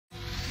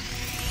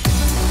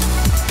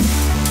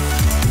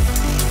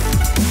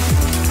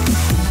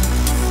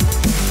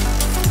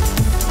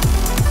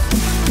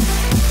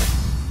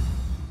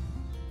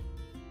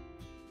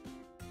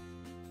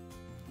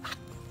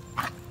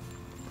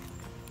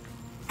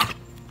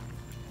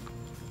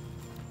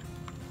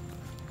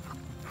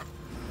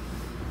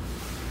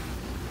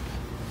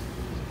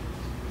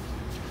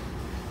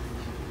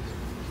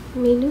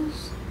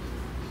Minus,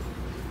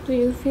 do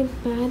you feel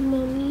bad,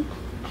 mommy?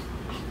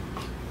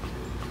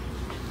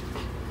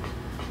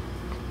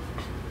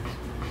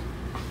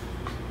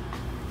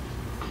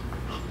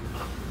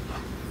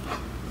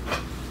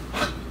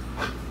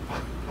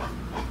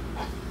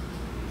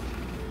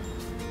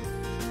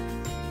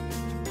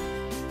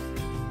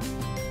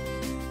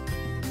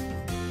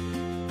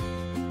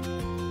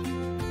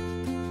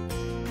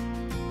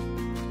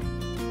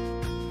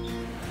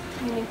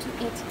 You need to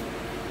eat.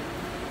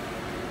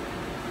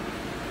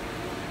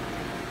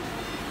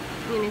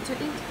 You need to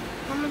eat.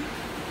 Come on.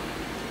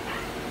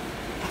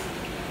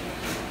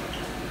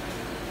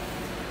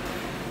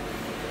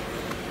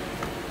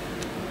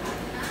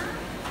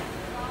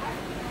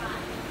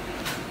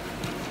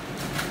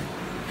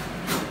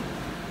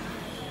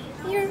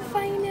 You're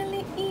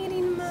finally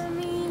eating,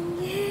 mommy.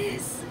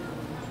 Yes.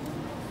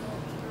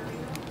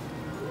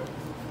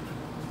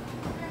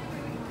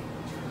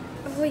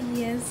 Oh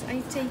yes,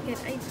 I take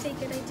it. I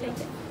take it. I take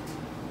it.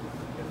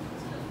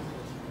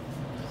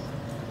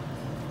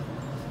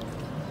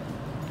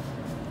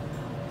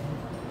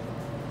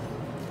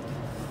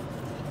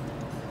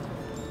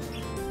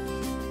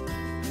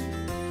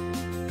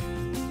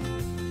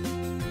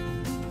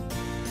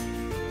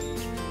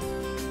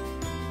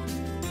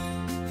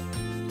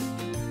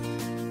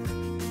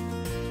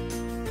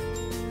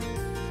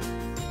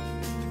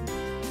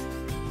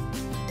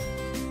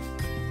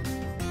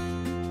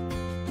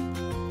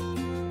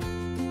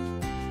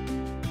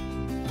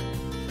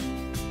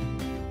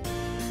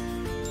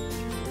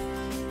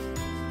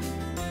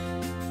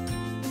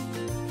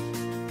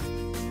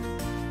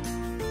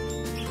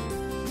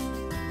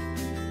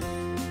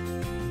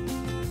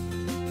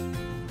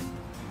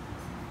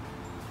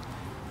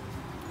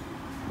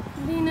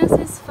 Venus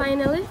is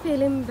finally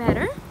feeling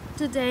better.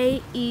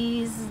 Today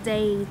is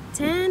day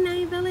 10,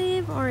 I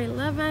believe, or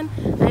 11.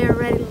 I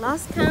already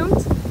lost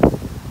count.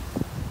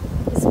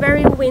 It's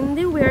very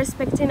windy. We're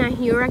expecting a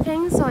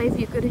hurricane, so if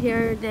you could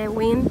hear the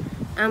wind,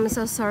 I'm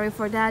so sorry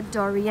for that.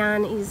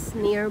 Dorian is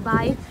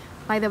nearby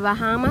by the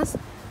Bahamas,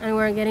 and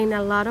we're getting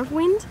a lot of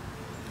wind.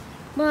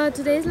 But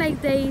today is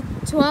like day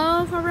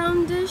 12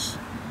 around-ish,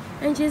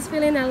 and she's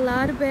feeling a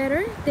lot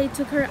better. They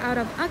took her out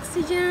of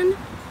oxygen.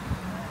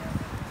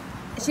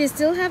 She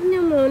still have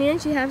pneumonia.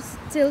 She has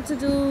still to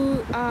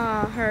do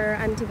her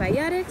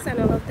antibiotics and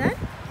all of that,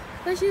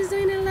 but she's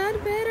doing a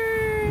lot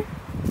better.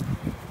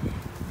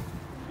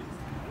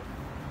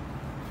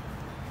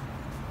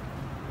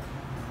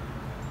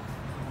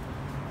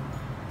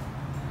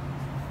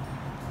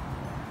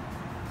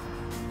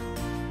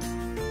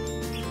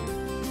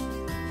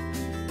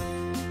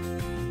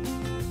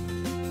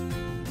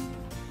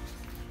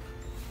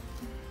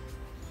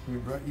 We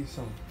brought you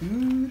some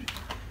food.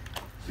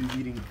 She's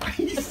eating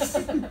ice.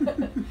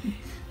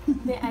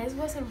 The ice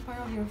wasn't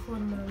part of your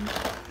food, Mom.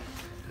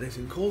 Nice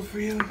and cold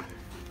for you.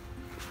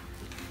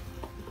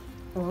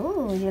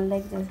 Oh, you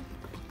like the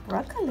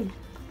broccoli.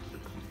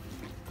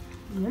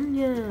 Yum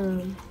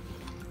yum.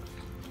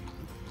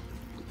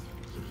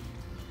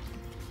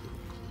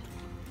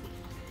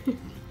 There's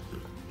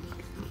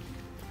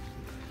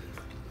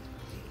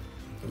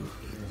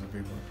a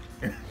big one.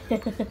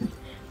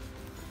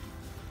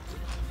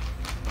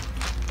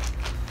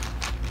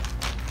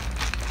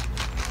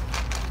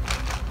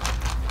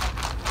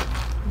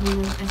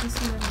 I just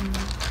remember.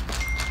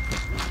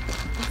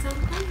 It's so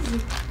crazy.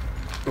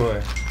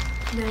 What?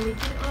 The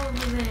liquid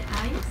over the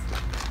ice,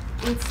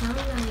 it sounds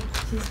like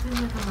she's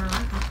feels like a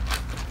maraca.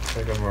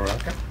 Like a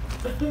maraca?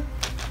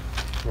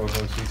 Well,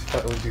 when she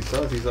saw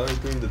us, she's always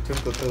doing the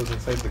twinkle toes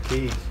inside the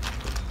cage,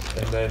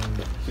 and then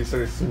she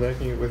started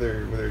smacking it with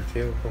her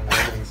tail from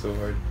waggling so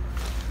hard.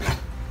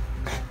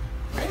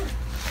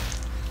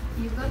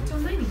 You got too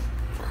many.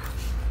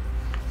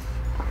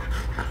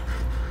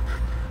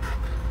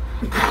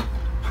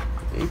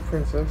 Hey,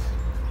 princess.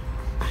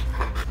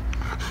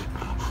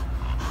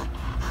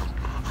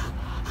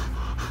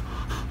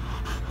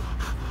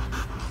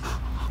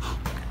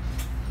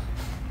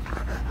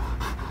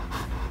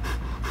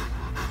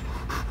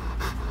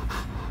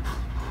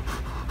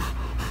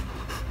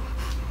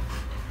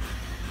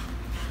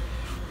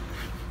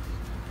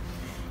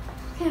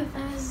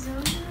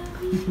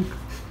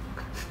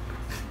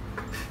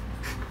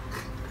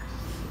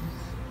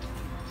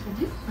 Did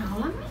you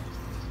smell at me?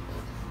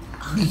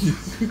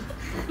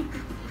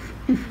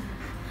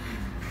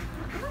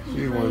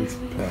 She wants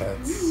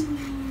pets.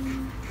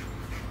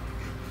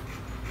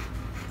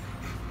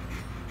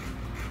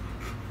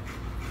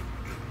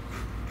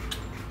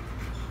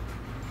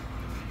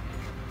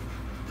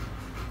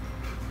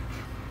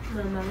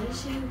 Mama,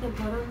 shake the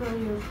bottom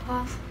of your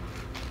paws.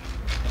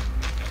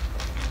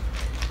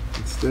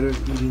 Instead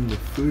of eating the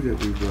food that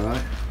we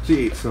brought,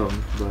 she ate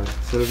some, but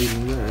instead of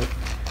eating that,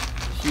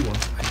 she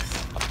wants ice.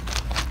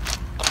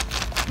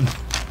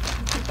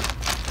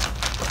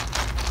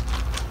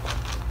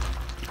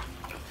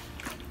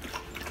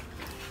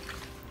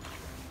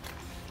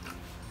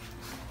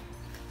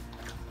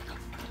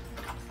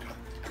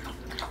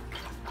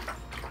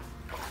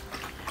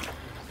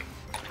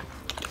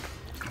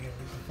 You have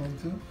this phone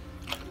too?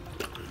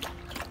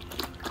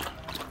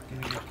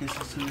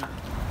 kisses here.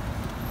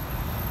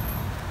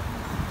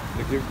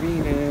 Look at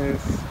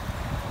Venus.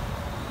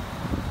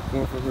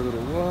 Going for her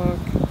little walk.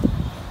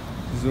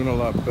 She's doing a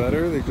lot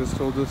better. They just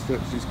told us that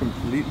she's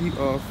completely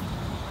off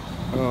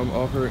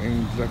all her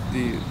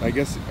I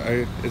guess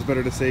it's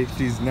better to say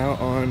she's now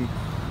on,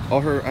 all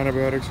her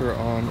antibiotics are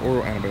on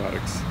oral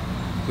antibiotics.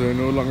 So they're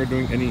no longer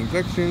doing any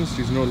injections.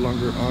 She's no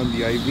longer on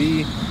the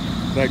IV.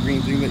 That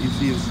green thing that you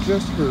see is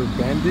just her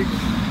bandage.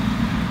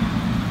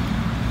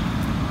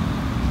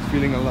 She's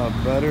feeling a lot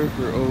better.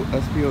 Her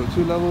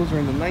SpO2 levels are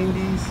in the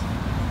 90s.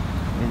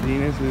 And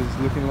Venus is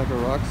looking like a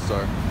rock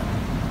star.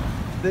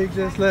 They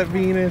just let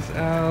Venus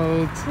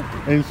out,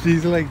 and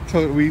she's like,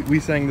 we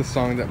sang the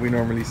song that we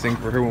normally sing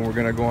for her when we're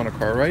gonna go on a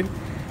car ride,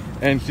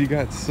 and she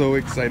got so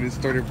excited,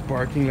 started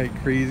barking like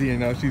crazy,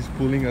 and now she's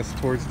pulling us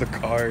towards the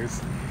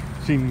cars.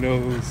 She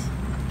knows.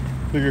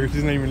 Look at her,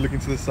 she's not even looking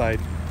to the side.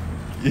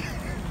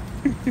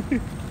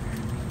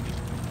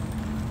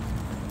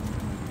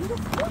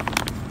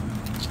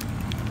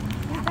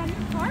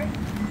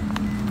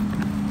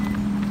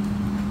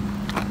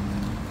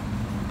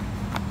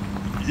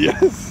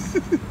 Yes.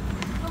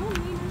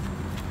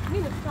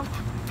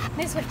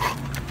 This way.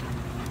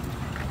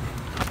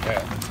 Yeah,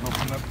 let's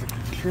open up the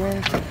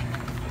trunk.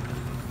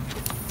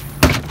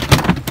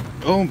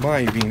 Oh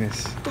my,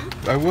 Venus.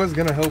 I was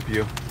gonna help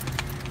you,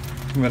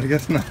 but I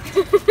guess not.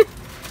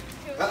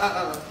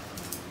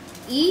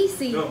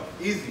 Easy. No,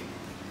 easy.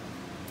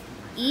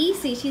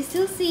 Easy, she's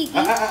still sick.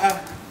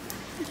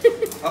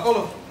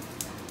 Apollo.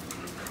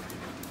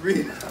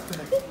 Breathe.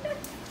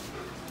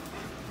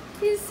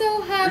 He's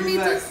so happy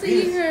Relax, to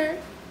see Venus. her.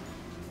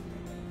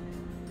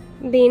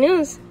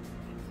 Venus,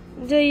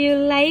 do you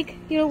like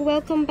your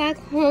welcome back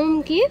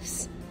home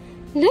gifts?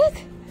 Look,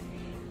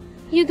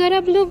 you got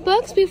a blue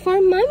box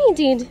before Mommy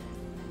did.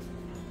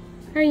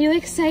 Are you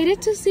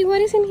excited to see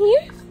what is in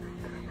here?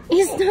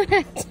 It's not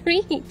a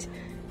treat.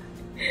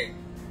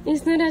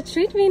 It's not a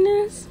treat,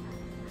 Venus.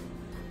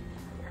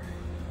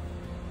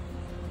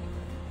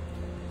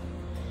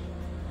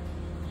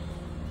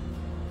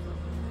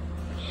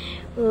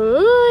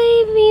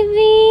 Ooh,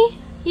 baby,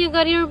 you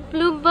got your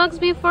blue box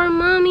before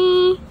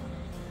Mommy.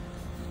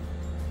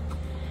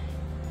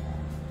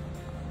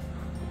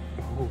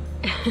 Oh.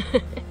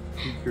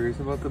 You curious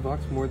about the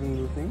box more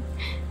than the thing?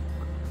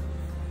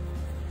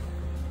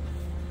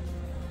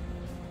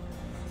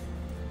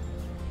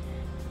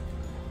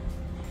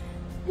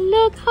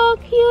 Look how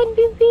cute,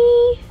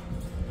 baby.